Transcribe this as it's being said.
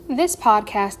This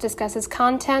podcast discusses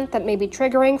content that may be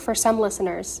triggering for some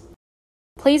listeners.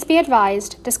 Please be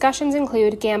advised, discussions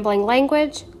include gambling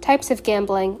language, types of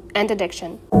gambling, and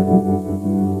addiction.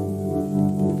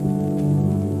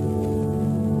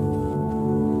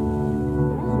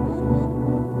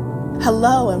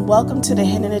 Hello and welcome to the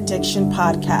Hidden Addiction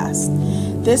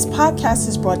Podcast. This podcast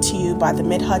is brought to you by the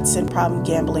Mid-Hudson Problem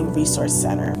Gambling Resource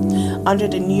Center under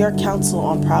the New York Council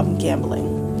on Problem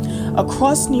Gambling.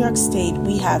 Across New York State,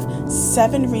 we have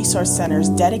 7 resource centers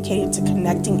dedicated to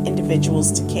connecting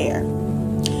individuals to care.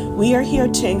 We are here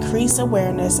to increase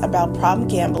awareness about problem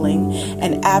gambling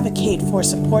and advocate for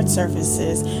support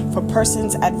services for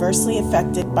persons adversely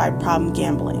affected by problem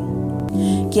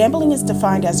gambling. Gambling is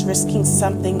defined as risking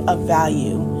something of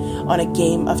value on a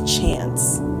game of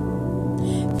chance.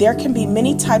 There can be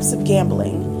many types of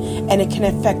gambling, and it can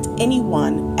affect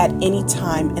anyone at any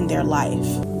time in their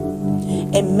life.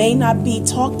 It may not be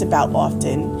talked about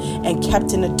often and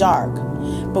kept in the dark,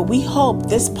 but we hope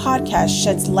this podcast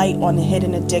sheds light on the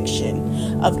hidden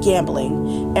addiction of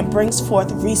gambling and brings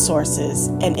forth resources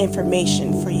and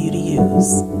information for you to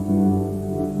use.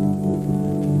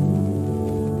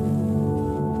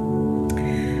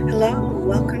 Hello,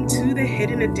 welcome to the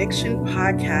Hidden Addiction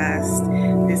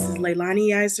Podcast. This is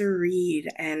Leilani Yizer Reed,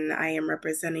 and I am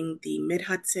representing the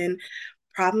Mid-Hudson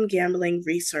Problem Gambling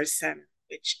Resource Center,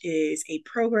 which is a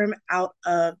program out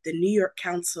of the New York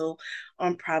Council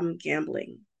on Problem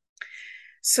Gambling.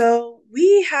 So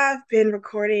we have been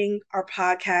recording our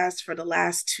podcast for the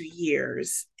last 2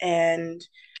 years, and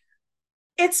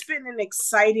it's been an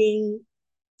exciting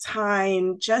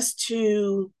time just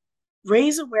to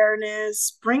raise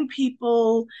awareness, bring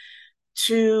people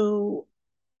to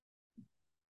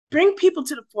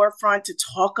the forefront to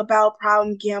talk about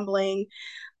problem gambling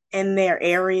in their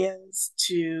areas,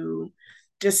 to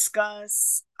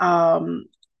discuss the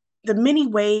many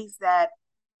ways that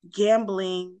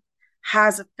gambling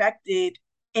has affected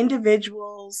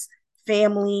individuals,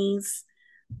 families,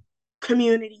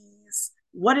 communities.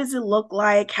 What does it look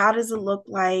like? How does it look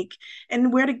like?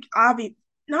 And where to,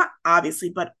 not obviously,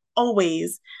 but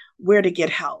always where to get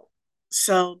help.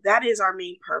 So that is our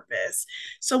main purpose.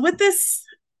 So with this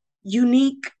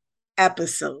unique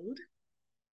episode,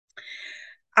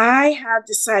 I have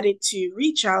decided to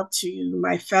reach out to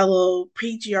my fellow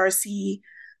pre-GRC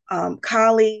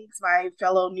colleagues, my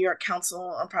fellow New York Council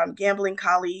on Problem Gambling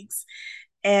colleagues,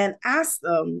 and ask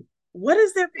them what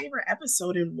is their favorite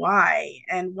episode and why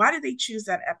did they choose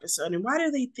that episode, and why do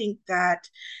they think that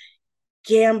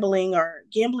gambling or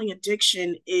gambling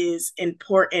addiction is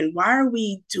important? Why are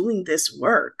we doing this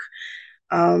work?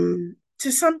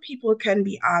 To some people, it can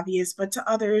be obvious, but to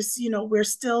others,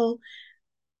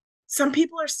 some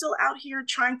people are still out here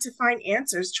trying to find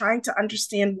answers, trying to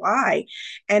understand why.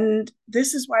 And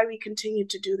this is why we continue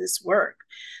to do this work.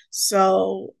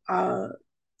 So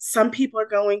some people are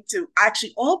going to,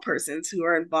 actually all persons who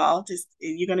are involved,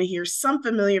 you're going to hear some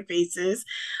familiar faces,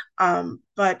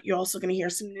 but you're also going to hear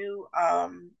some new,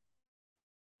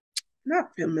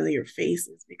 not familiar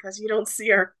faces because you don't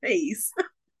see our face.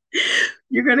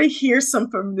 You're going to hear some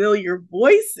familiar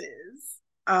voices.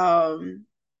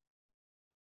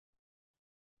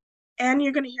 And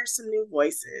you're going to hear some new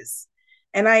voices.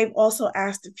 And I've also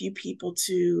asked a few people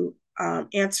to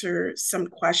answer some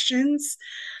questions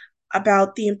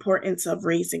about the importance of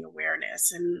raising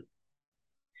awareness. And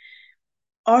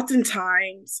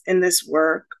oftentimes in this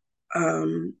work,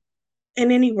 in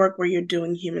any work where you're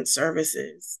doing human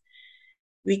services,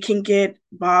 we can get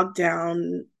bogged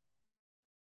down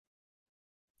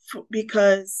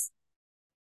because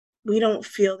we don't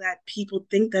feel that people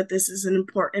think that this is an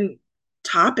important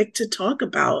topic to talk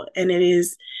about, and it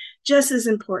is just as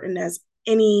important as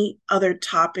any other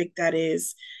topic that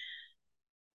is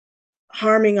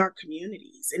harming our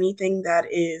communities, anything that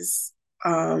is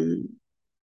harming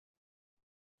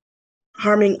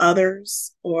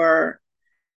others, or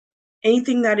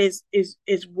anything that is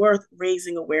worth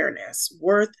raising awareness,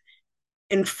 worth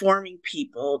informing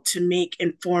people to make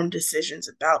informed decisions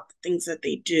about the things that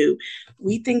they do.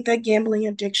 We think that gambling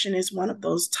addiction is one of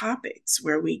those topics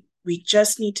where we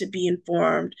just need to be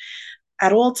informed.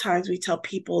 At all times, we tell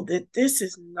people that this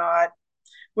is not,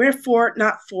 we're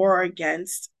not for or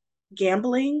against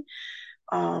gambling,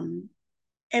 and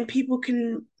people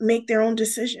can make their own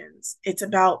decisions. It's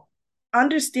about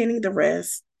understanding the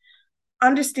risk,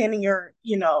 understanding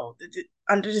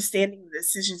understanding the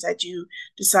decisions that you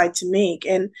decide to make,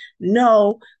 and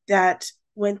know that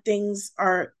when things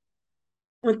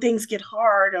get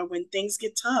hard or when things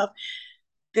get tough,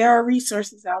 there are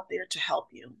resources out there to help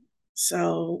you.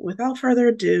 So without further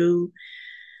ado,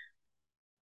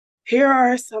 Here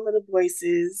are some of the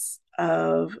voices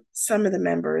of some of the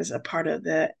members, a part of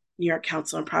the New York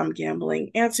Council on Problem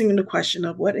Gambling, answering the question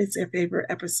of what is their favorite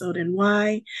episode and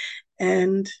why,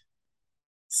 and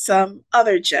some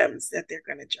other gems that they're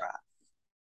going to drop.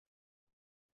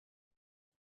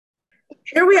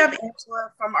 Here we have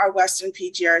Angela from our Western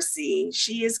PGRC.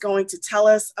 She is going to tell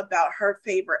us about her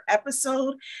favorite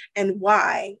episode and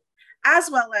why, as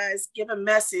well as give a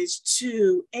message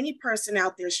to any person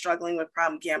out there struggling with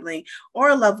problem gambling or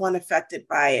a loved one affected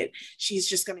by it. She's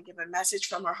just going to give a message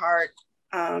from her heart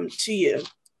to you.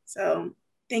 So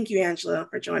thank you, Angela,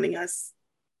 for joining us.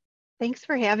 Thanks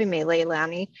for having me,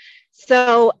 Leilani.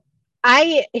 So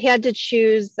I had to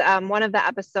choose one of the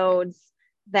episodes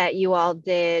that you all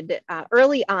did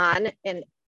early on. And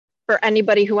for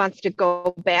anybody who wants to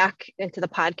go back into the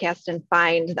podcast and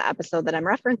find the episode that I'm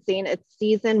referencing, it's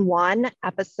season 1,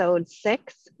 episode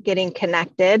 6, Getting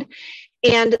Connected.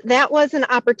 And that was an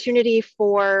opportunity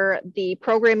for the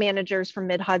program managers from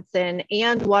Mid-Hudson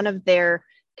and one of their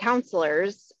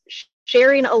counselors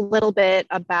sharing a little bit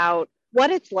about what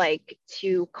it's like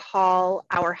to call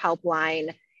our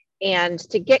helpline and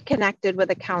to get connected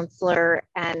with a counselor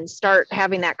and start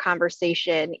having that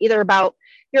conversation, either about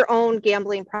your own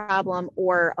gambling problem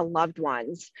or a loved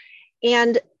one's.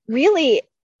 And really,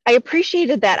 I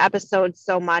appreciated that episode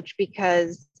so much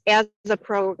because as a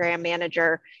program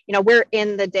manager, we're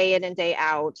in the day in and day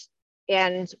out,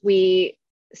 and we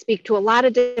speak to a lot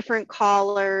of different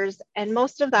callers, and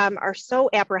most of them are so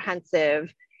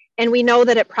apprehensive. And we know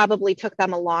that it probably took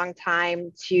them a long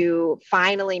time to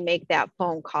finally make that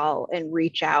phone call and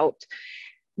reach out.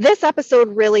 This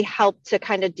episode really helped to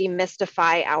kind of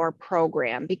demystify our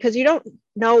program because you don't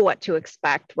know what to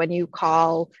expect when you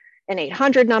call an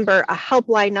 800 number, a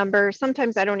helpline number.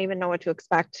 Sometimes I don't even know what to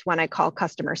expect when I call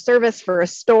customer service for a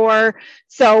store.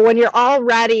 So when you're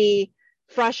already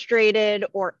frustrated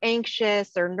or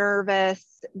anxious or nervous,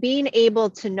 being able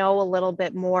to know a little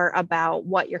bit more about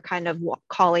what you're kind of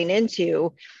calling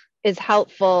into is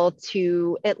helpful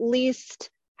to at least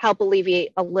help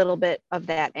alleviate a little bit of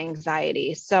that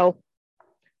anxiety. So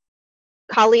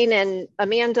Colleen and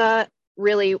Amanda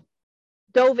really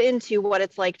dove into what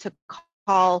it's like to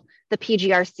call the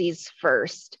PGRCs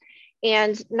first.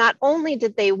 And not only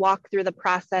did they walk through the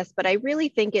process, but I really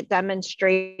think it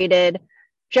demonstrated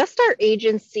just our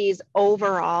agency's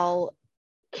overall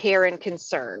care and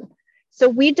concern. So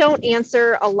we don't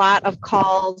answer a lot of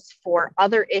calls for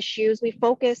other issues. We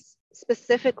focus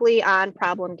specifically on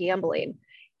problem gambling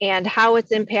and how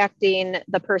it's impacting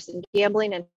the person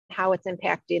gambling and how it's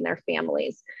impacting their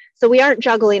families. So we aren't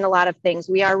juggling a lot of things.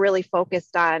 We are really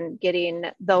focused on getting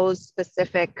those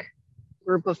specific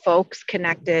group of folks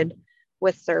connected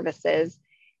with services.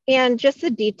 And just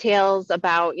the details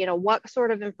about, what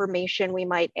sort of information we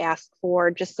might ask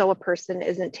for, just so a person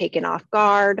isn't taken off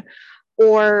guard,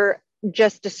 or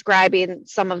just describing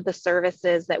some of the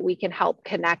services that we can help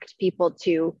connect people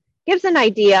to, gives an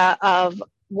idea of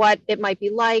what it might be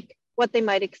like, what they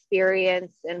might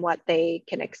experience, and what they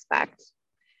can expect.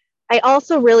 I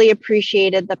also really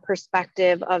appreciated the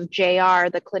perspective of JR,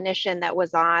 the clinician that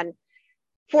was on,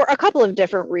 for a couple of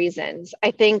different reasons. I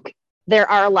think there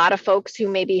are a lot of folks who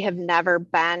maybe have never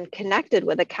been connected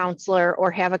with a counselor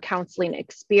or have a counseling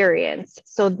experience.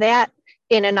 So that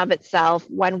in and of itself,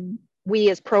 when we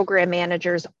as program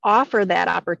managers offer that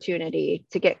opportunity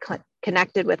to get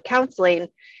connected with counseling,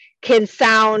 can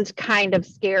sound kind of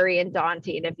scary and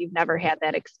daunting if you've never had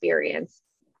that experience.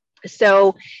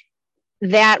 So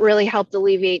that really helped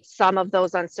alleviate some of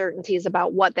those uncertainties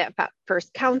about what that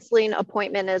first counseling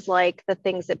appointment is like, the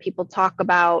things that people talk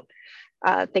about,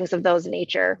 things of those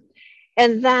nature.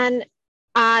 And then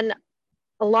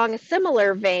along a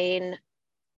similar vein,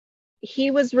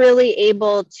 he was really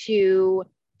able to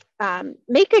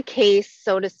make a case,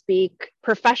 so to speak,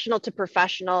 professional to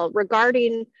professional,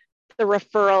 regarding the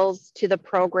referrals to the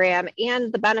program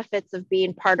and the benefits of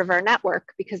being part of our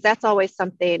network, because that's always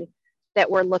something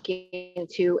that we're looking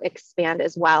to expand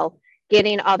as well.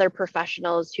 Getting other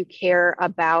professionals who care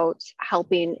about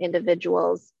helping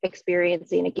individuals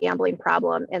experiencing a gambling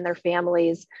problem and their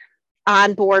families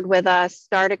on board with us,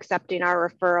 start accepting our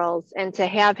referrals, and to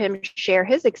have him share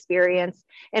his experience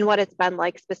and what it's been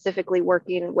like specifically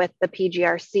working with the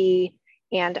PGRC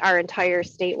and our entire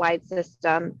statewide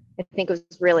system. I think it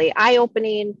was really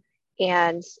eye-opening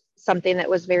and something that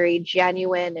was very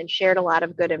genuine and shared a lot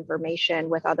of good information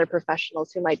with other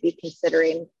professionals who might be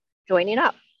considering joining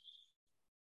up.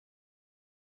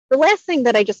 The last thing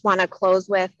that I just want to close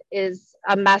with is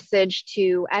a message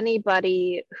to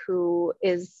anybody who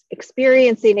is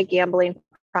experiencing a gambling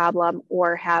problem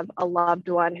or have a loved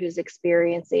one who's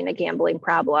experiencing a gambling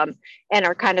problem and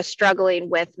are kind of struggling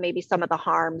with maybe some of the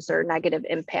harms or negative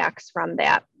impacts from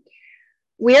that.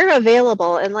 We're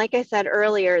available. And like I said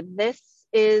earlier, this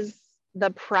is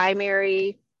the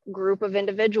primary group of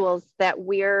individuals that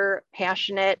we're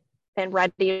passionate and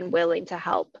ready and willing to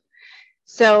help.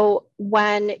 So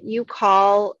when you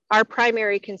call, our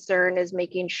primary concern is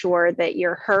making sure that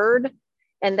you're heard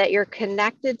and that you're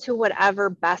connected to whatever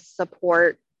best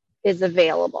support is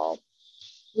available.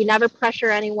 We never pressure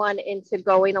anyone into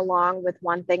going along with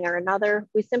one thing or another.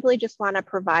 We simply just want to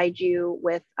provide you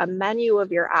with a menu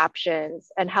of your options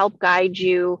and help guide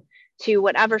you to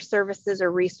whatever services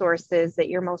or resources that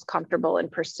you're most comfortable in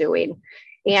pursuing.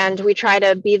 And we try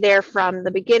to be there from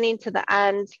the beginning to the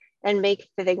end and make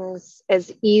things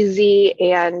as easy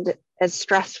and as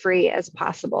stress-free as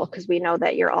possible, because we know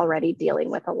that you're already dealing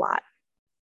with a lot.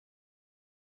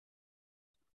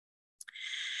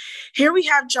 Here we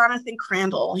have Jonathan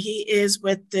Crandall. He is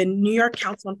with the New York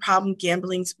Council on Problem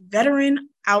Gambling's Veteran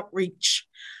Outreach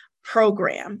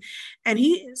Program, and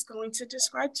he is going to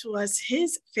describe to us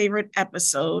his favorite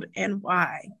episode and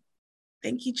why.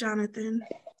 Thank you, Jonathan.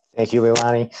 Thank you,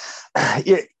 Leilani.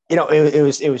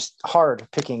 It was hard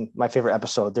picking my favorite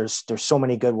episode. There's so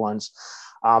many good ones,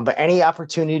 but any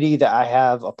opportunity that I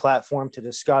have a platform to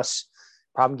discuss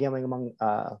problem gambling among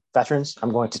veterans,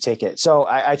 I'm going to take it. So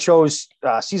I chose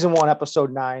season 1,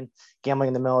 episode 9, gambling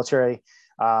in the military.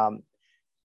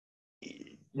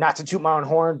 Not to toot my own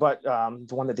horn, but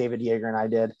the one that David Yeager and I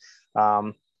did.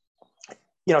 Some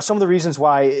of the reasons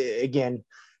why, again,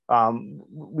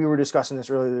 we were discussing this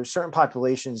earlier, there's certain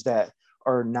populations that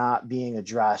are not being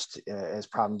addressed as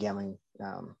problem gambling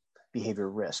behavior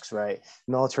risks, right?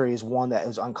 Military is one that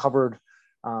was uncovered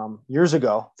years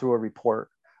ago through a report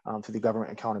through the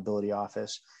Government Accountability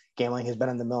Office. Gambling has been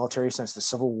in the military since the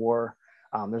Civil War.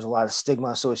 There's a lot of stigma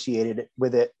associated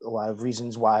with it, a lot of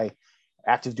reasons why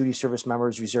active duty service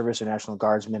members, reservists, and National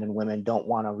Guardsmen and women don't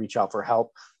want to reach out for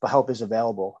help, but help is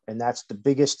available. And that's the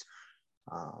biggest,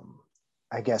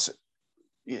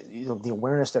 the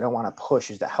awareness that I want to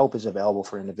push is that help is available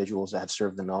for individuals that have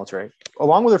served the military,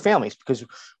 along with their families, because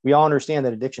we all understand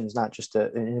that addiction is not just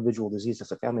an individual disease,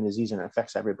 it's a family disease and it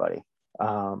affects everybody.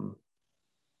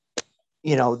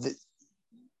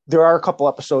 There are a couple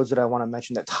episodes that I want to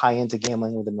mention that tie into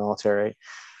gambling with the military.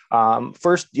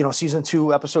 First, season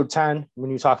 2, episode 10, when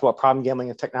you talk about problem gambling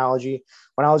and technology.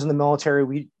 When I was in the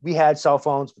military, we had cell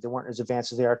phones, but they weren't as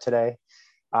advanced as they are today.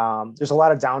 There's a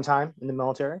lot of downtime in the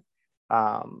military.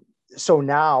 So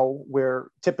now where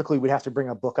typically we'd have to bring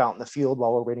a book out in the field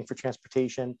while we're waiting for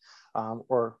transportation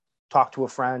or talk to a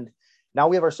friend. Now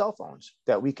we have our cell phones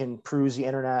that we can peruse the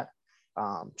internet,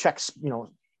 check,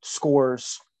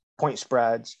 scores, point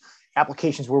spreads,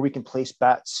 applications where we can place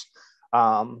bets.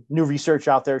 New research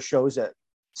out there shows that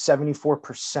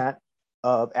 74%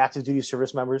 of active duty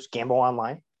service members gamble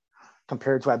online,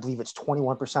 compared to, I believe it's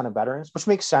 21% of veterans, which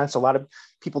makes sense. A lot of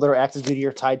people that are active duty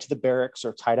are tied to the barracks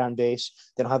or tied on base.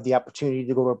 They don't have the opportunity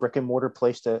to go to a brick and mortar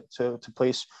place to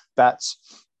place bets.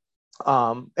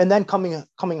 And then coming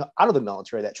out of the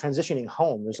military, that transitioning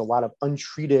home, there's a lot of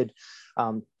untreated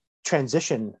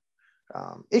transition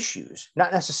issues,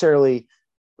 not necessarily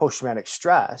post-traumatic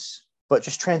stress, but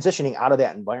just transitioning out of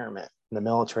that environment in the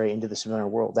military into the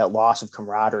civilian world, that loss of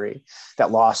camaraderie,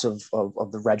 that loss of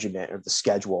the regiment or the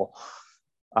schedule.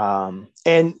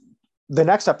 And the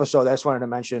next episode I just wanted to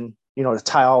mention, to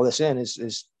tie all this in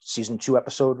is season 2,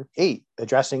 episode 8,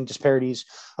 addressing disparities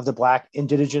of the Black,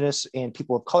 Indigenous, and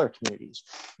people of color communities.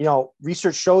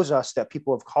 Research shows us that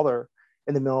people of color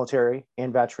in the military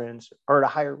and veterans are at a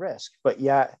higher risk, but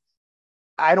yet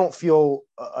I don't feel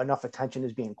enough attention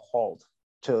is being called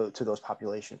to those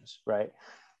populations, right?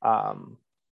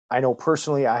 I know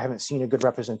personally, I haven't seen a good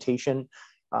representation,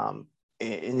 and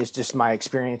it's just my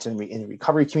experience in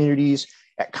recovery communities,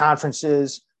 at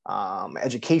conferences,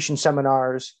 education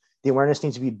seminars. The awareness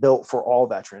needs to be built for all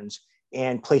veterans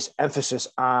and place emphasis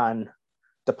on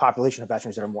the population of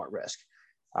veterans that are more at risk,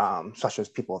 such as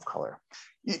people of color.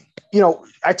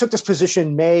 I took this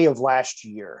position May of last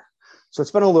year, so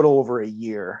it's been a little over a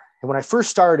year. And when I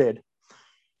first started,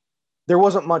 there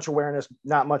wasn't much awareness,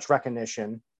 not much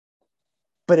recognition,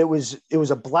 but it was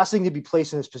a blessing to be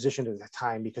placed in this position at the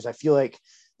time, because I feel like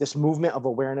this movement of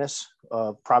awareness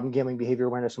of problem gambling behavior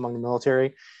awareness among the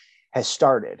military has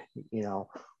started.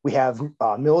 We have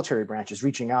military branches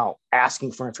reaching out,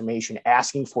 asking for information,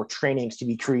 asking for trainings to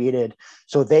be created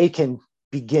so they can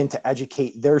begin to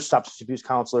educate their substance abuse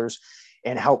counselors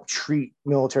and help treat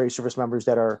military service members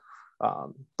that are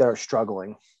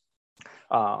struggling.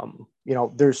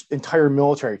 There's entire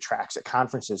military tracks at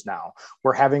conferences now.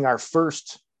 We're having our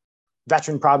first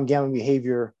veteran problem gambling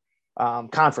behavior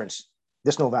conference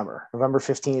this November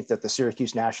 15th at the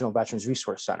Syracuse National Veterans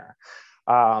Resource Center.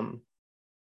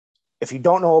 If you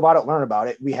don't know about it, learn about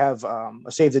it. We have a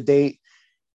save the date.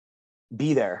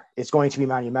 Be there. It's going to be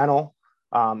monumental.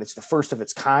 It's the first of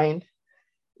its kind.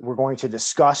 We're going to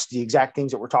discuss the exact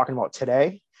things that we're talking about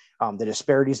today, the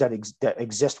disparities that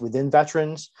exist within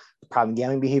veterans, the problem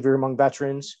gambling behavior among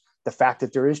veterans, the fact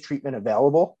that there is treatment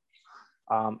available,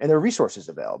 and there are resources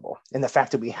available, and the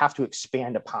fact that we have to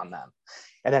expand upon them.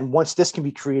 And then once this can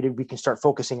be created, we can start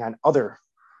focusing on other,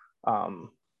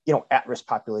 at-risk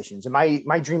populations. And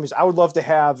my dream is I would love to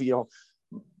have,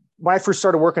 when I first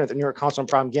started working at the New York Council on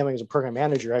Problem Gambling as a program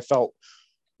manager, I felt,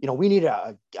 we need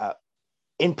a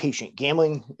inpatient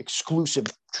gambling exclusive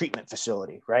treatment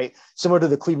facility, right? Similar to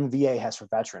the Cleveland VA has for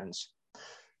veterans.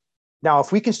 Now,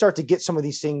 if we can start to get some of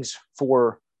these things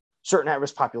for certain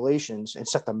at-risk populations and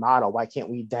set the model, why can't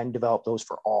we then develop those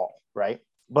for all, right?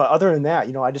 But other than that,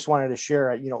 I just wanted to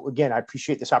share, again, I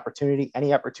appreciate this opportunity.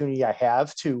 Any opportunity I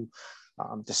have to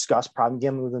discuss problem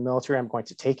gambling with the military, I'm going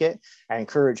to take it. I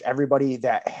encourage everybody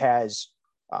that has,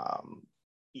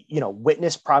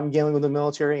 witnessed problem gambling with the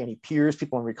military, any peers,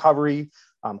 people in recovery,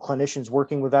 clinicians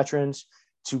working with veterans,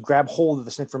 to grab hold of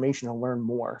this information and learn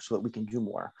more so that we can do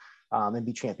more and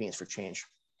be champions for change.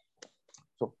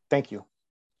 So thank you.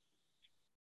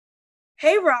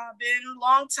 Hey, Robin,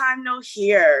 long time no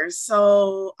hear.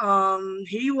 So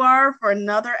here you are for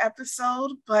another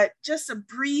episode, but just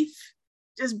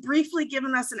briefly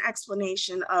giving us an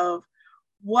explanation of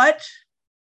what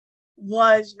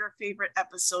was your favorite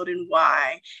episode and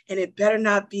why, and it better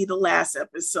not be the last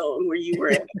episode where you were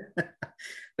in.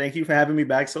 Thank you for having me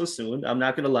back so soon. I'm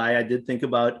not going to lie. I did think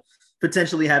about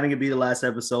potentially having it be the last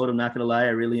episode. I'm not going to lie. I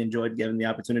really enjoyed getting the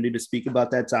opportunity to speak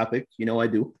about that topic. I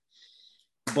do.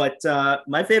 But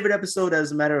my favorite episode,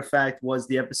 as a matter of fact, was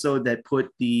the episode that put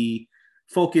the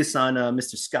focus on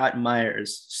Mr. Scott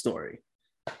Myers' story.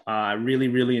 I really,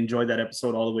 really enjoyed that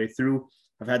episode all the way through.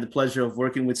 I've had the pleasure of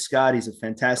working with Scott. He's a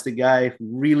fantastic guy who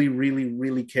really, really,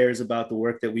 really cares about the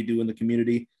work that we do in the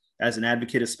community. As an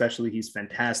advocate, especially, he's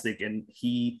fantastic, and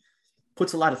he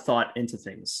puts a lot of thought into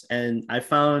things. And I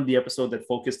found the episode that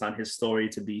focused on his story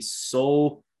to be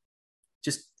so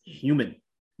just human,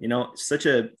 such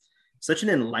an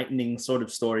enlightening sort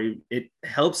of story. It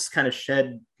helps kind of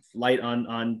shed light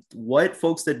on what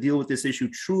folks that deal with this issue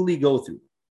truly go through.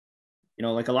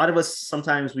 Like a lot of us,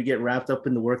 sometimes we get wrapped up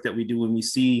in the work that we do when we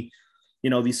see,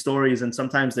 these stories, and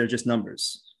sometimes they're just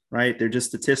numbers, right? They're just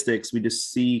statistics. We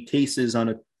just see cases on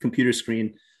a computer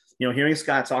screen. Hearing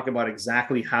Scott talk about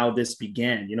exactly how this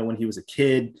began, when he was a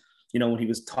kid, when he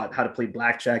was taught how to play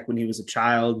blackjack when he was a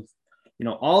child,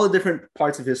 all the different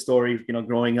parts of his story,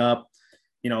 growing up,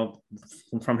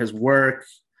 from his work,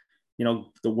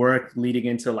 the work leading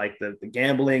into like the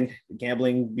gambling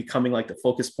becoming like the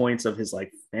focus points of his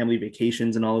like family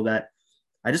vacations and all of that.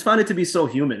 I just found it to be so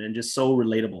human and just so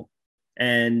relatable.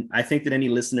 And I think that any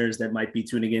listeners that might be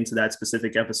tuning into that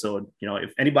specific episode,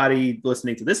 if anybody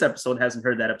listening to this episode hasn't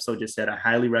heard that episode just yet, I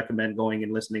highly recommend going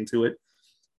and listening to it.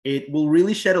 It will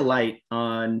really shed a light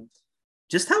on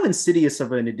just how insidious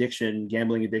of an addiction,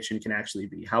 gambling addiction, can actually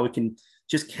be, how it can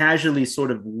just casually sort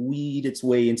of weed its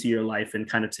way into your life and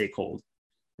kind of take hold,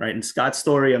 right? And Scott's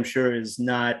story, I'm sure, is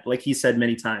not, like he said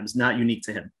many times, not unique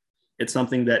to him. It's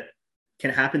something that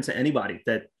can happen to anybody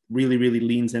that really, really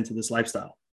leans into this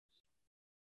lifestyle.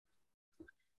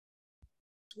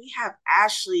 We have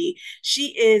Ashley. She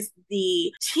is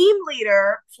the team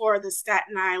leader for the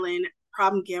Staten Island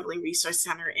Problem Gambling Resource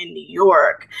Center in New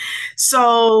York.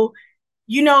 So,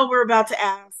 we're about to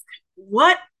ask,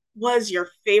 what was your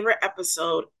favorite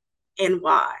episode and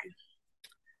why?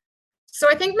 So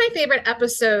I think my favorite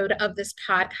episode of this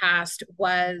podcast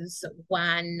was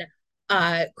when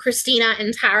Christina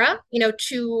and Tara,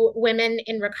 two women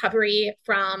in recovery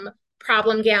from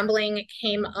problem gambling,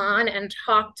 came on and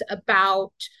talked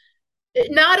about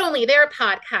not only their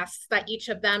podcasts that each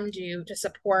of them do to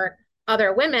support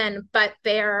other women, but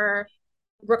their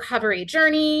recovery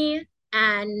journey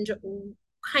and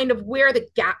kind of where the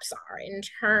gaps are in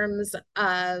terms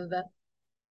of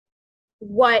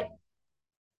what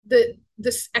the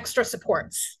extra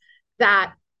supports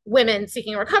that women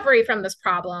seeking recovery from this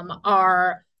problem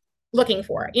are looking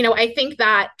for. I think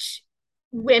that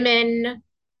women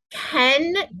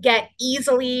can get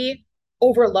easily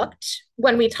overlooked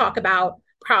when we talk about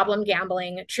problem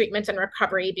gambling, treatment, and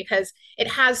recovery, because it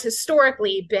has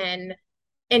historically been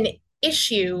an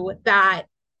issue that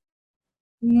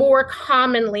more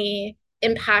commonly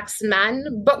impacts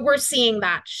men, but we're seeing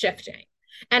that shifting.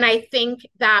 And I think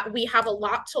that we have a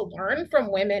lot to learn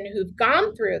from women who've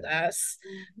gone through this,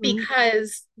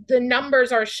 because the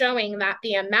numbers are showing that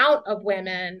the amount of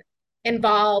women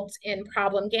involved in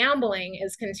problem gambling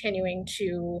is continuing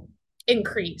to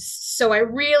increase. So I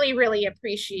really, really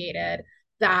appreciated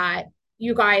that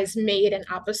you guys made an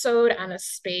episode and a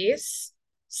space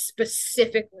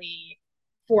specifically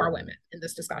for women in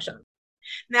this discussion.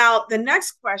 Now, the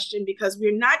next question, because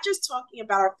we're not just talking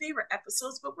about our favorite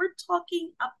episodes, but we're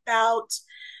talking about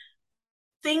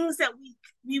things that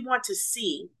we want to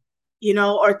see,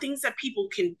 or things that people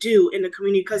can do in the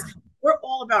community, because we're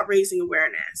all about raising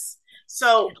awareness.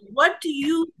 So what do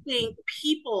you think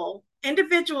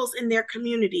individuals in their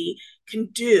community can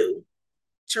do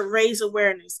to raise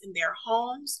awareness in their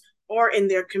homes or in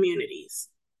their communities?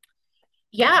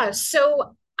 Yeah,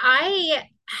 so I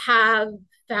have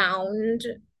found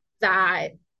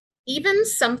that even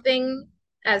something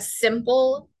as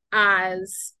simple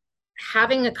as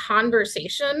having a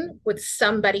conversation with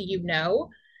somebody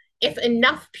if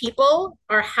enough people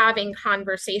are having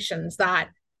conversations, that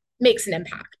makes an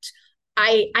impact.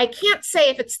 I can't say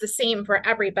if it's the same for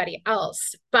everybody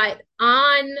else, but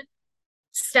on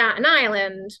Staten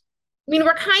Island, I mean,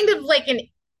 we're kind of like an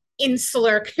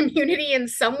insular community in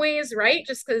some ways, right?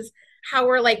 Just because how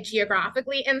we're like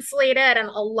geographically insulated, and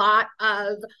a lot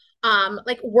of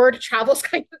like word travels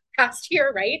kind of past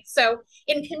here, right? So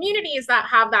in communities that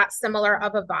have that similar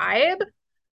of a vibe,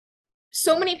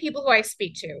 so many people who I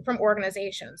speak to from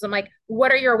organizations, I'm like,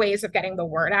 what are your ways of getting the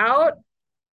word out?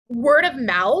 Word of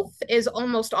mouth is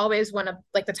almost always one of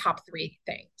like the top 3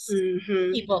 things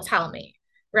people tell me,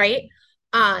 right?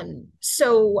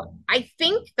 So I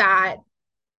think that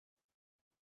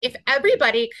if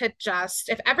everybody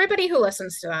who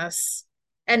listens to us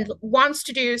and wants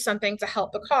to do something to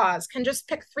help the cause can just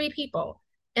pick 3 people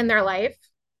in their life,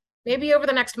 maybe over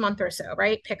the next month or so,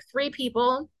 right? Pick 3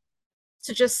 people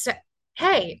to just say,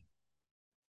 hey,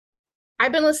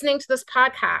 I've been listening to this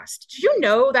podcast. Did you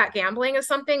know that gambling is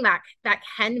something that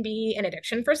can be an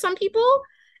addiction for some people?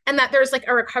 And that there's like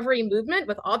a recovery movement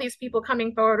with all these people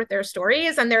coming forward with their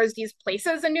stories. And there's these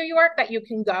places in New York that you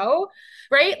can go,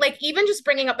 right? Like even just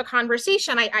bringing up the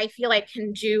conversation, I feel like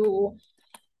can do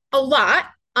a lot,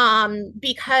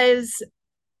 because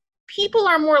people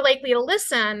are more likely to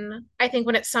listen, I think,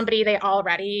 when it's somebody they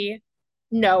already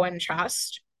know and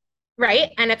trust,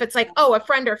 right? And if it's like, oh, a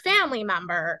friend or family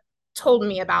member told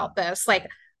me about this, like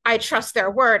I trust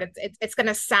their word, it's going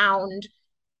to sound,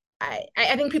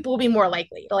 I think people will be more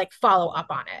likely to like follow up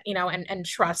on it, and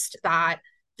trust that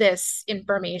this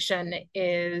information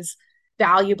is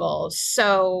valuable.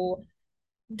 So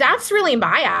that's really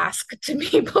my ask to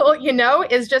people,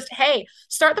 is just, hey,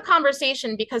 start the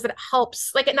conversation, because it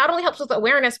helps. Like it not only helps with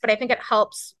awareness, but I think it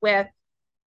helps with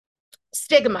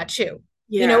stigma too.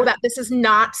 Yeah. That this is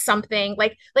not something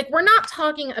like we're not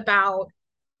talking about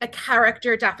a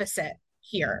character deficit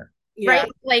here, right?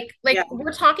 Like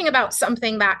we're talking about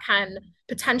something that can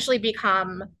potentially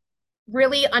become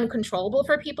really uncontrollable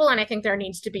for people. And I think there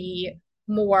needs to be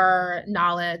more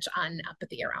knowledge and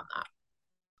empathy around that.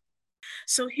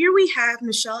 So here we have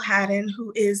Michelle Haddon,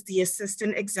 who is the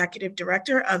Assistant Executive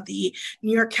Director of the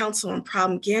New York Council on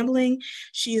Problem Gambling.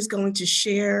 She is going to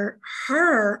share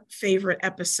her favorite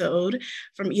episode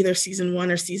from either season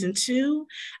 1 or season 2,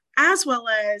 as well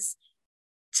as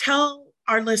tell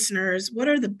our listeners what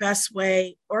are the best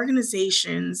way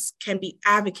organizations can be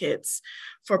advocates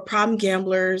for problem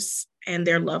gamblers and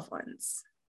their loved ones.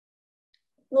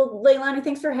 Well, Leilani,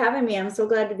 thanks for having me. I'm so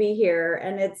glad to be here.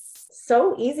 And it's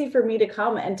so easy for me to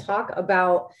come and talk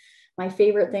about my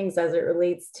favorite things as it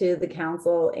relates to the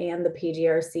council and the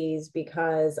PGRCs,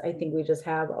 because I think we just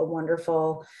have a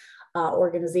wonderful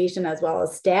organization as well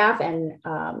as staff. And,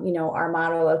 our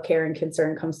motto of care and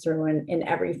concern comes through in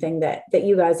everything that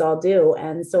you guys all do.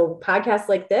 And so podcasts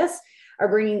like this are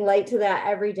bringing light to that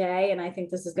every day. And I think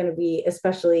this is going to be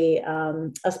especially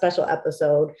a special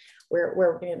episode where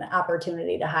we're getting an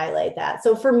opportunity to highlight that.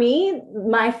 So for me,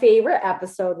 my favorite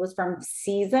episode was from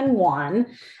season 1.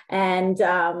 And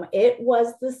it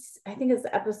was I think it's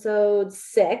episode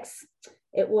 6.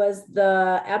 It was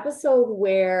the episode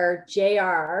where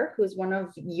JR, who's one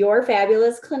of your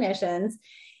fabulous clinicians,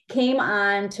 came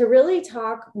on to really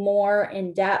talk more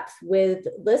in depth with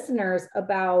listeners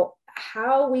about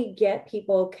how we get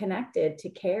people connected to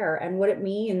care and what it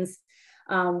means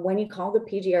when you call the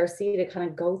PGRC to kind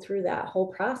of go through that whole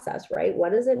process, right?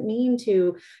 What does it mean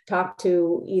to talk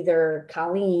to either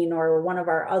Colleen or one of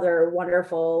our other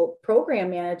wonderful program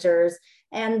managers?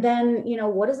 And then,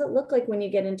 what does it look like when you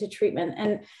get into treatment?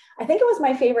 And I think it was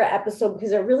my favorite episode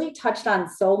because it really touched on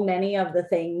so many of the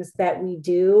things that we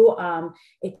do.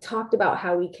 It talked about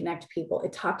how we connect people.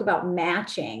 It talked about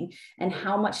matching and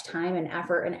how much time and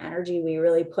effort and energy we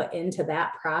really put into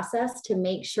that process to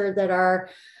make sure that our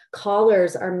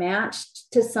callers are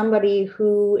matched to somebody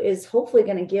who is hopefully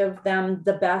going to give them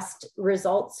the best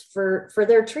results for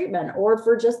their treatment, or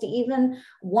for just even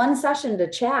one session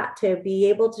to chat, to be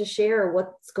able to share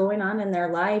what's going on in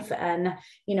their life and,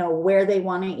 where they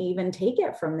want to even take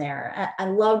it from there. I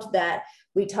loved that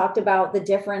we talked about the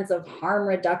difference of harm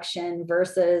reduction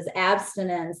versus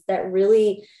abstinence, that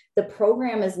really the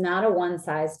program is not a one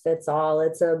size fits all.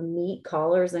 It's a meet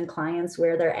callers and clients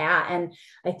where they're at. And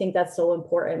I think that's so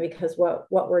important because what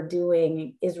we're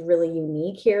doing is really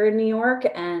unique here in New York.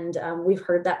 And we've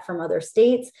heard that from other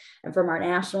states and from our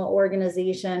national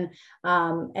organization.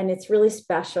 And it's really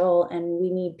special. And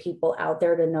we need people out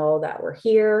there to know that we're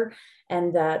here,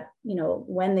 and that,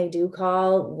 when they do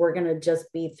call, we're going to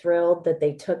just be thrilled that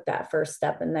they took that first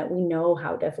step and that we know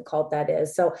how difficult that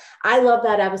is. So I love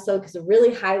that episode because it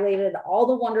really highlighted all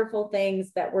the wonderful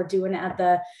things that we're doing at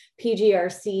the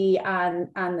PGRC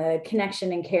on the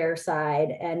connection and care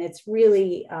side. And it's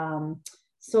really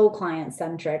so client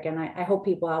centric. And I hope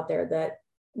people out there that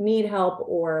need help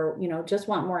or, just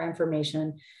want more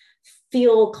information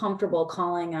feel comfortable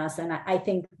calling us. And I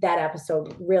think that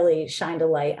episode really shined a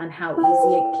light on how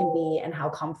easy it can be and how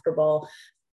comfortable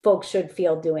folks should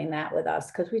feel doing that with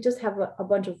us, because we just have a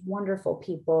bunch of wonderful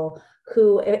people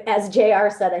who, as JR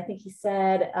said, I think he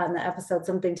said on the episode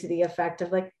something to the effect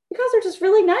of like, you guys are just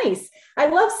really nice. I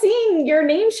love seeing your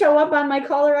name show up on my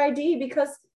caller ID because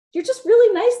you're just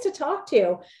really nice to talk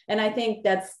to. And I think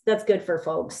that's good for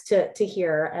folks to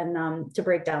hear and to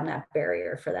break down that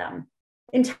barrier for them.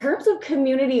 In terms of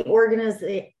community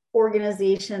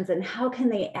organizations and how can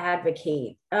they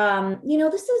advocate,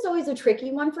 this is always a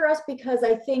tricky one for us because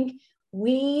I think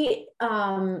we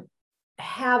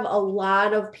have a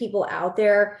lot of people out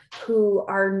there who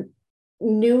are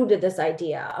new to this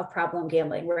idea of problem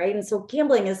gambling, right? And so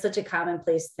gambling is such a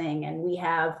commonplace thing. And we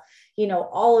have,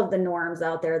 all of the norms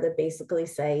out there that basically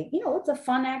say, it's a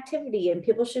fun activity and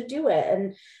people should do it.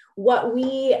 And what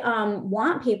we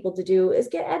want people to do is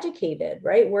get educated,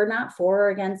 right? We're not for or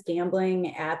against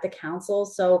gambling at the council.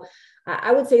 So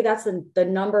I would say that's the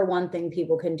number one thing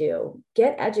people can do.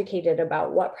 Get educated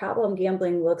about what problem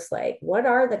gambling looks like. What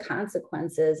are the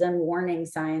consequences and warning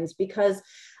signs? Because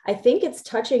I think it's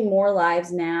touching more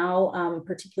lives now,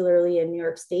 particularly in New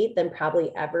York State, than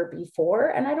probably ever before.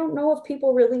 And I don't know if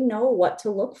people really know what to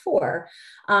look for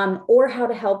or how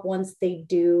to help once they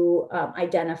do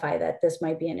identify that this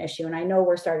might be an issue. And I know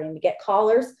we're starting to get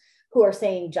callers who are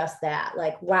saying just that,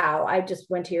 like, wow, I just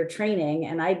went to your training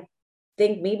and I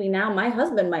think maybe now my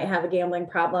husband might have a gambling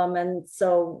problem. And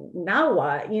so now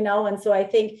what, And so I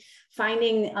think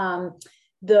finding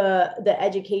the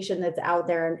education that's out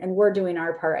there, and we're doing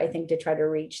our part, I think, to try to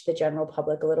reach the general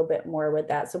public a little bit more with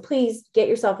that. So please get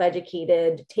yourself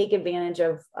educated, take advantage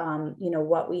of,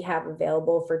 what we have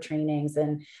available for trainings.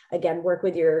 And again, work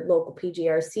with your local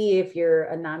PGRC if you're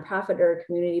a nonprofit or a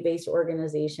community-based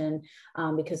organization,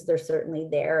 because they're certainly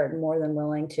there and more than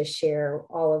willing to share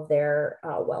all of their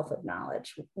wealth of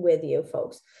knowledge with you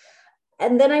folks.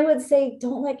 And then I would say,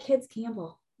 don't let kids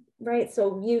gamble. Right.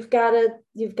 So you've got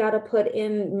to put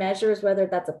in measures, whether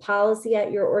that's a policy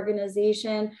at your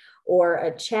organization or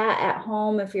a chat at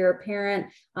home. If you're a parent,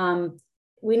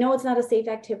 we know it's not a safe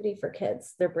activity for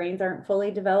kids. Their brains aren't fully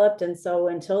developed. And so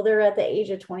until they're at the age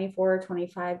of 24 or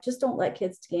 25, just don't let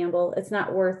kids gamble. It's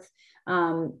not worth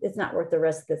the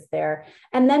risk that's there.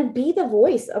 And then be the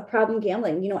voice of problem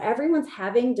gambling. Everyone's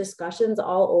having discussions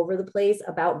all over the place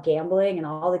about gambling and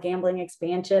all the gambling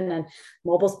expansion and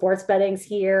mobile sports betting's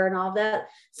here and all of that.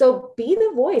 So be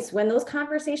the voice when those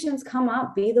conversations come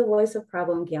up. Be the voice of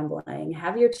problem gambling.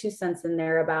 Have your 2 cents in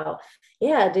there about,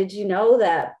 did you know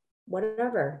that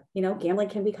whatever, gambling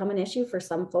can become an issue for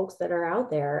some folks that are out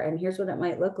there, and here's what it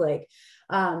might look like.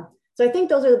 So I think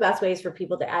those are the best ways for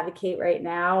people to advocate right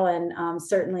now. And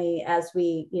certainly as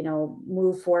we,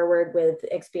 move forward with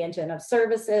expansion of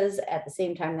services at the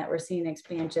same time that we're seeing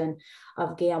expansion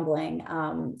of gambling,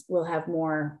 we'll have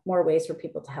more ways for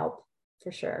people to help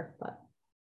for sure.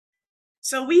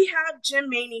 So we have Jim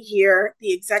Maney here,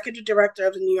 the Executive Director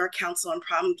of the New York Council on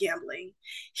Problem Gambling.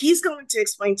 He's going to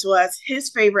explain to us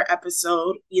his favorite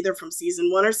episode, either from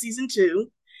season 1 or season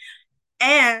 2.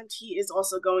 And he is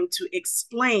also going to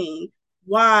explain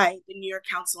why the New York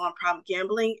Council on Problem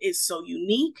Gambling is so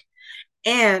unique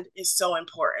and is so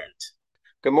important.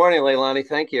 Good morning, Leilani.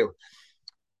 Thank you.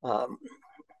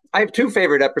 I have two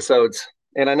favorite episodes,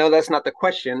 and I know that's not the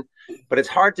question, but it's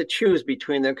hard to choose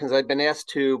between them because I've been asked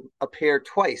to appear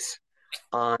twice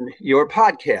on your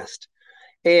podcast.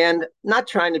 And not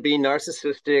trying to be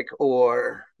narcissistic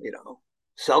or,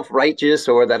 self-righteous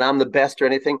or that I'm the best or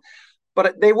anything,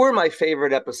 but they were my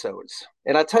favorite episodes.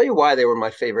 And I'll tell you why they were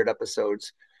my favorite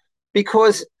episodes.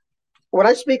 Because when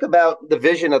I speak about the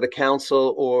vision of the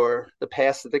council or the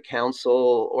past of the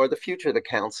council or the future of the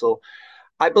council,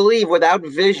 I believe without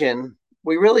vision,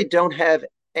 we really don't have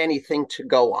anything to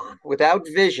go on. Without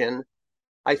vision,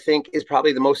 I think is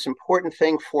probably the most important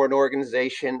thing for an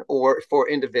organization or for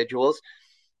individuals,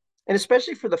 and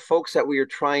especially for the folks that we are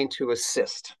trying to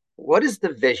assist. What is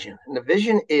the vision? And the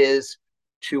vision is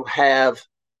to have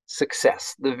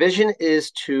success. The vision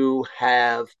is to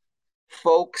have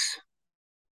folks,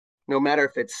 no matter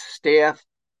if it's staff,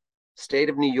 state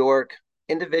of New York,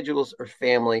 individuals or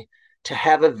family, to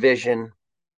have a vision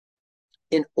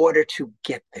in order to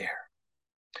get there.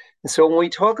 And so when we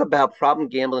talk about problem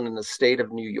gambling in the state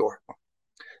of New York,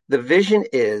 the vision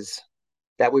is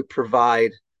that we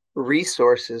provide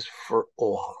resources for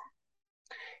all.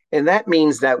 And that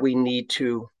means that we need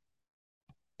to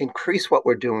increase what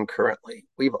we're doing currently.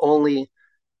 We've only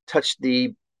touched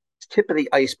the tip of the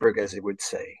iceberg, as it would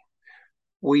say.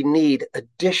 We need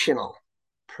additional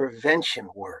prevention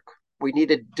work. We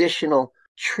need additional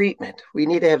treatment. We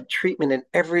need to have treatment in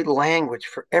every language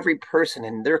for every person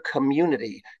in their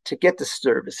community to get the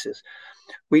services.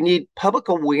 We need public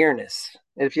awareness.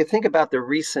 And if you think about the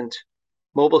recent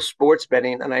mobile sports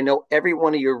betting, and I know every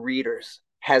one of your readers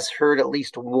has heard at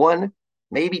least one,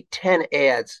 maybe 10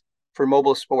 ads for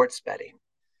mobile sports betting.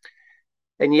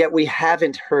 And yet we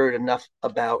haven't heard enough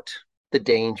about the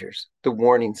dangers, the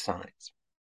warning signs,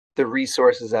 the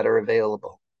resources that are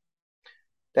available.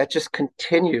 That just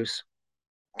continues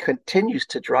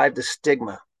to drive the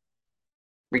stigma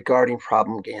regarding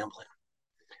problem gambling.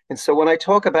 And so when I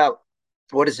talk about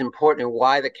what is important and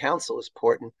why the council is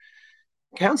important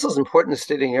in the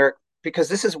state of New York because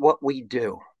this is what we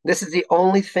do. This is the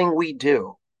only thing we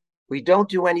do. We don't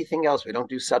do anything else. We don't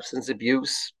do substance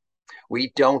abuse.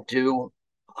 We don't do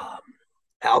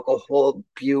alcohol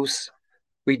abuse.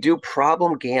 We do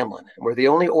problem gambling. We're the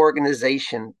only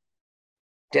organization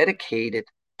dedicated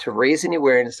to raising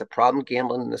awareness of problem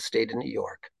gambling in the state of New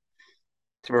York,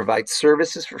 to provide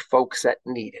services for folks that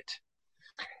need it.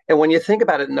 And when you think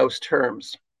about it in those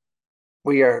terms,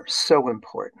 we are so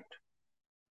important.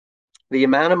 The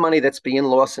amount of money that's being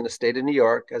lost in the state of New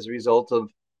York as a result of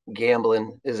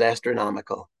gambling is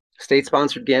astronomical.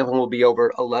 State-sponsored gambling will be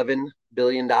over $11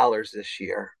 billion this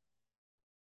year,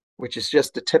 which is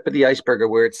just the tip of the iceberg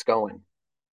of where it's going.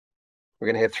 We're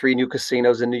going to have 3 new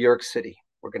casinos in New York City.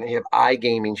 We're going to have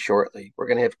iGaming shortly. We're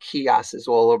going to have kiosks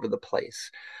all over the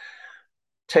place.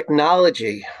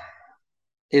 Technology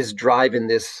is driving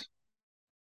this.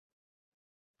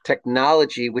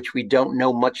 Technology, which we don't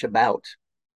know much about.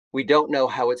 We don't know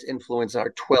how it's influenced our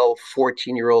 12,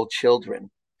 14-year-old children.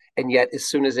 And yet, as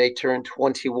soon as they turn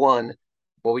 21,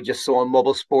 what we just saw in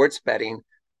mobile sports betting,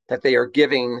 that they are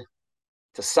giving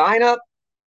to sign up,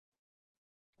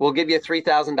 we'll give you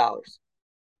 $3,000.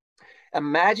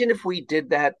 Imagine if we did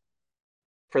that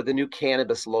for the new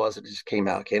cannabis laws that just came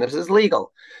out. Cannabis is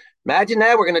legal. Imagine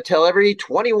that we're going to tell every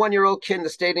 21-year-old kid in the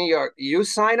state of New York, you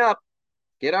sign up,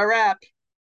 get our app,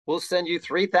 we'll send you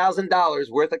 $3,000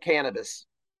 worth of cannabis.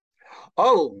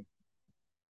 Oh,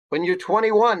 when you're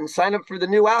 21, sign up for the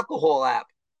new alcohol app.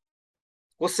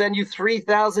 We'll send you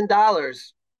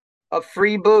 $3,000 of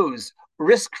free booze,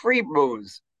 risk-free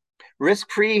booze,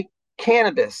 risk-free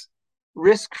cannabis,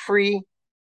 risk-free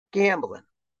gambling.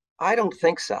 I don't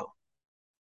think so.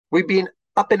 We'd be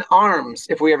up in arms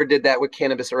if we ever did that with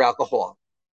cannabis or alcohol.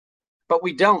 But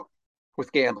we don't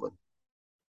with gambling.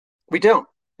 We don't.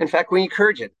 In fact, we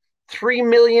encourage it. 3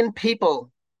 million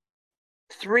people,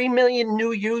 3 million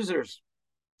new users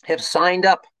have signed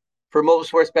up for mobile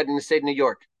sports betting in the state of New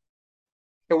York.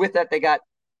 And with that, they got,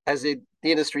 as the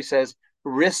industry says,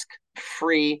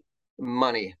 risk-free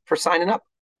money for signing up.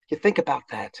 You think about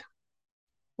that.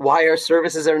 Why our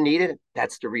services are needed?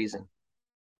 That's the reason.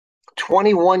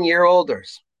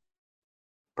 21-year-olders,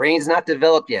 brains not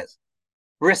developed yet,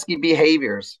 risky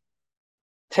behaviors,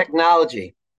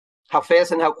 technology, how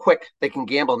fast and how quick they can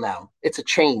gamble now. It's a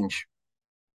change.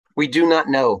 We do not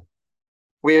know.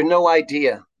 We have no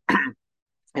idea.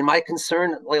 And my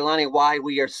concern, Leilani, why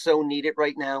we are so needed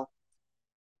right now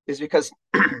is because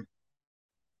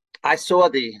I saw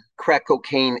the crack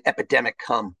cocaine epidemic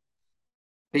come.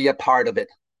 be a part of it.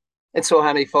 And so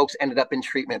how many folks ended up in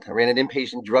treatment? I ran an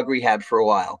inpatient drug rehab for a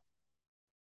while.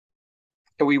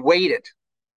 And we waited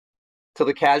till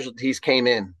the casualties came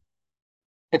in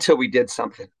until we did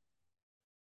something.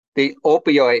 The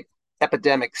opioid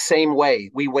epidemic, same way.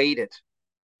 We waited.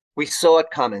 We saw it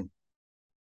coming.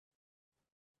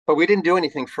 But we didn't do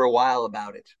anything for a while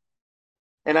about it.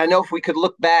 And I know if we could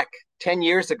look back 10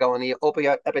 years ago in the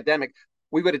opioid epidemic,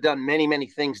 we would have done many, many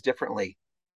things differently.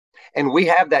 And we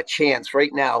have that chance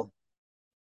right now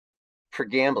for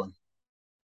gambling.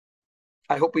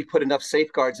 I hope we put enough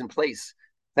safeguards in place.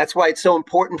 That's why it's so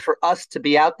important for us to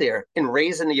be out there and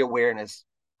raising the awareness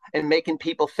and making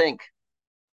people think,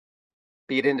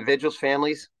 be it individuals,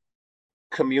 families,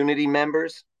 community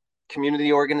members,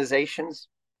 community organizations,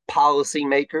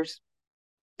 policymakers,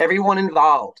 everyone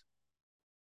involved.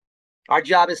 Our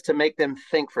job is to make them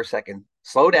think for a second,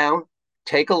 slow down,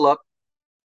 take a look.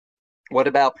 What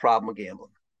about problem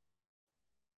gambling?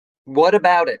 What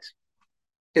about it?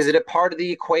 Is it a part of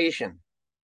the equation?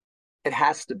 It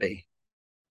has to be.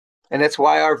 And that's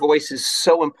why our voice is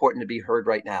so important to be heard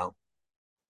right now.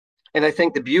 And I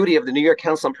think the beauty of the New York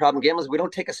Council on Problem Gambling is we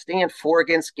don't take a stand for or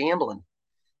against gambling.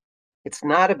 It's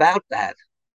not about that.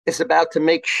 It's about to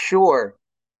make sure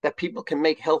that people can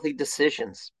make healthy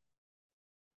decisions,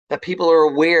 that people are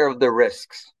aware of the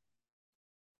risks,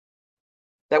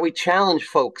 that we challenge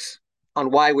folks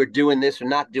on why we're doing this or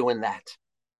not doing that.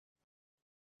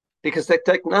 Because the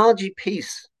technology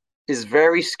piece is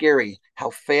very scary, how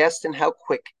fast and how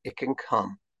quick it can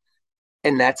come.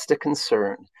 And that's the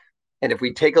concern. And if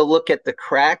we take a look at the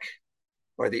crack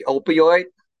or the opioid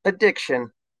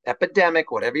addiction,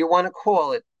 epidemic, whatever you want to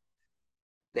call it,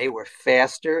 they were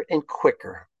faster and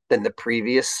quicker than the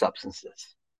previous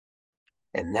substances.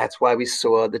 And that's why we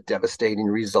saw the devastating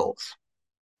results.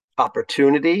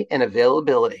 Opportunity and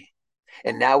availability.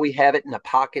 And now we have it in the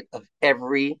pocket of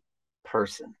every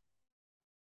person.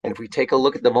 And if we take a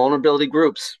look at the vulnerability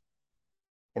groups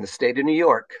in the state of New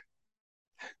York,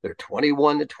 they're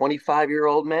 21 to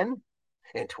 25-year-old men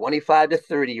and 25 to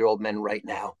 30-year-old men right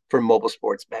now for mobile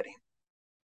sports betting.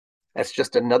 That's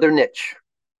just another niche.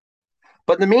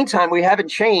 But in the meantime, we haven't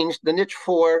changed the niche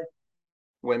for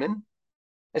women,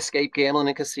 escape gambling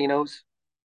in casinos,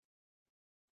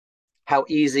 how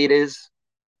easy it is.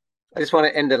 I just want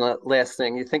to end on a last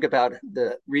thing. You think about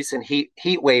the recent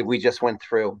heat wave we just went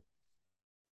through.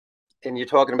 And you're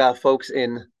talking about folks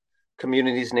in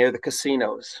communities near the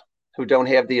casinos who don't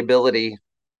have the ability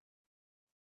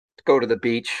to go to the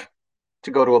beach,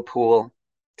 to go to a pool,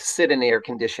 to sit in air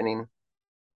conditioning.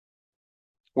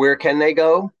 Where can they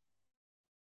go?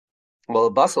 Well,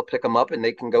 a bus will pick them up and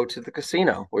they can go to the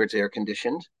casino where it's air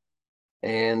conditioned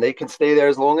and they can stay there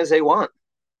as long as they want.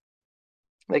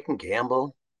 They can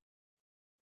gamble.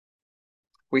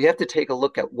 We have to take a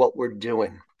look at what we're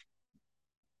doing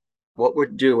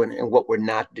and what we're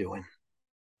not doing.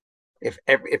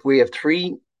 If we have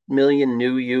 3 million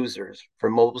new users for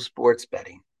mobile sports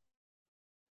betting,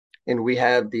 and we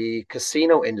have the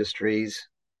casino industries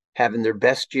having their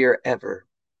best year ever,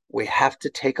 we have to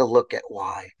take a look at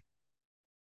why.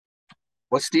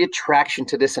 What's the attraction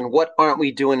to this, and what aren't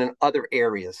we doing in other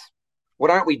areas?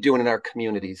 What aren't we doing in our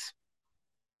communities?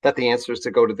 That the answer is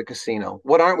to go to the casino.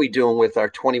 What aren't we doing with our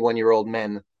 21-year-old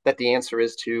men? That the answer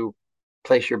is to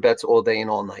place your bets all day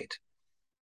and all night.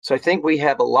 So I think we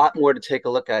have a lot more to take a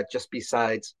look at just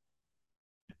besides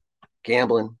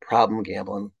gambling, problem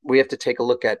gambling. We have to take a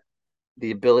look at the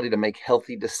ability to make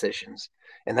healthy decisions.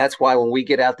 And that's why when we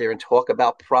get out there and talk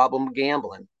about problem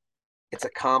gambling, it's a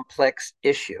complex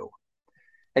issue.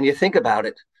 And you think about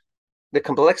it, the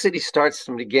complexity starts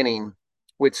from the beginning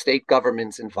with state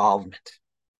government's involvement.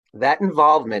 That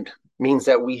involvement means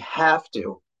that we have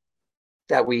to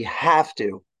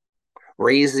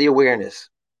raise the awareness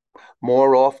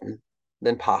more often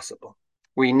than possible.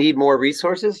 We need more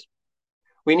resources.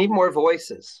 We need more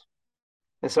voices.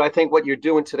 And so I think what you're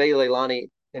doing today, Leilani,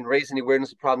 in raising the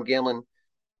awareness of problem gambling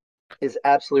is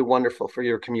absolutely wonderful for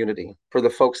your community, for the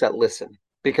folks that listen,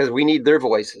 because we need their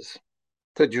voices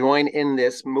to join in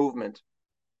this movement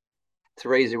to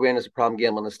raise the awareness of problem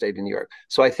gambling in the state of New York.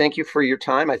 So I thank you for your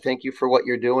time. I thank you for what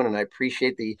you're doing, and I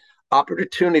appreciate the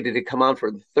opportunity to come on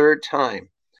for the third time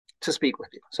to speak with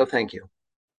you. So thank you.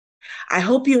 I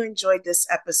hope you enjoyed this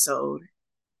episode.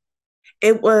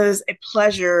 It was a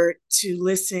pleasure to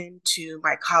listen to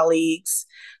my colleagues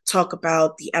talk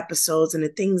about the episodes and the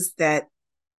things that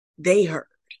they heard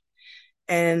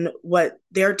and what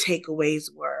their takeaways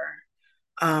were.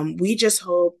 We just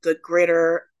hope the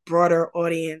broader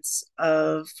audience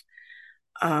of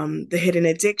the Hidden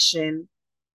Addiction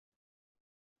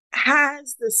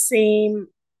has the same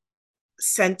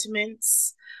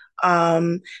sentiments,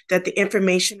 that the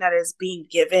information that is being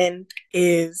given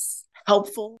is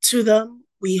helpful to them.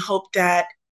 We hope that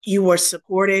you are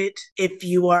supported. If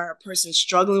you are a person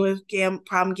struggling with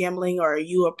problem gambling, or are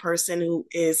you a person who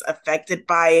is affected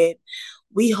by it,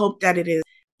 we hope that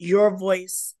your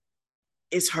voice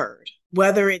is heard,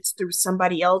 whether it's through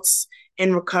somebody else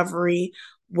in recovery,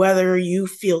 whether you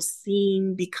feel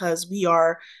seen because we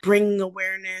are bringing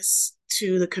awareness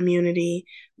to the community.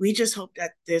 We just hope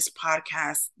that this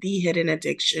podcast, The Hidden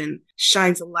Addiction,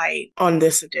 shines a light on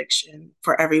this addiction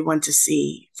for everyone to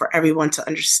see, for everyone to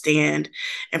understand,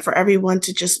 and for everyone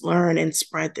to just learn and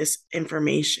spread this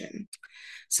information.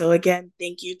 So again,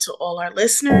 thank you to all our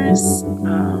listeners.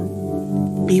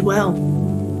 Be well.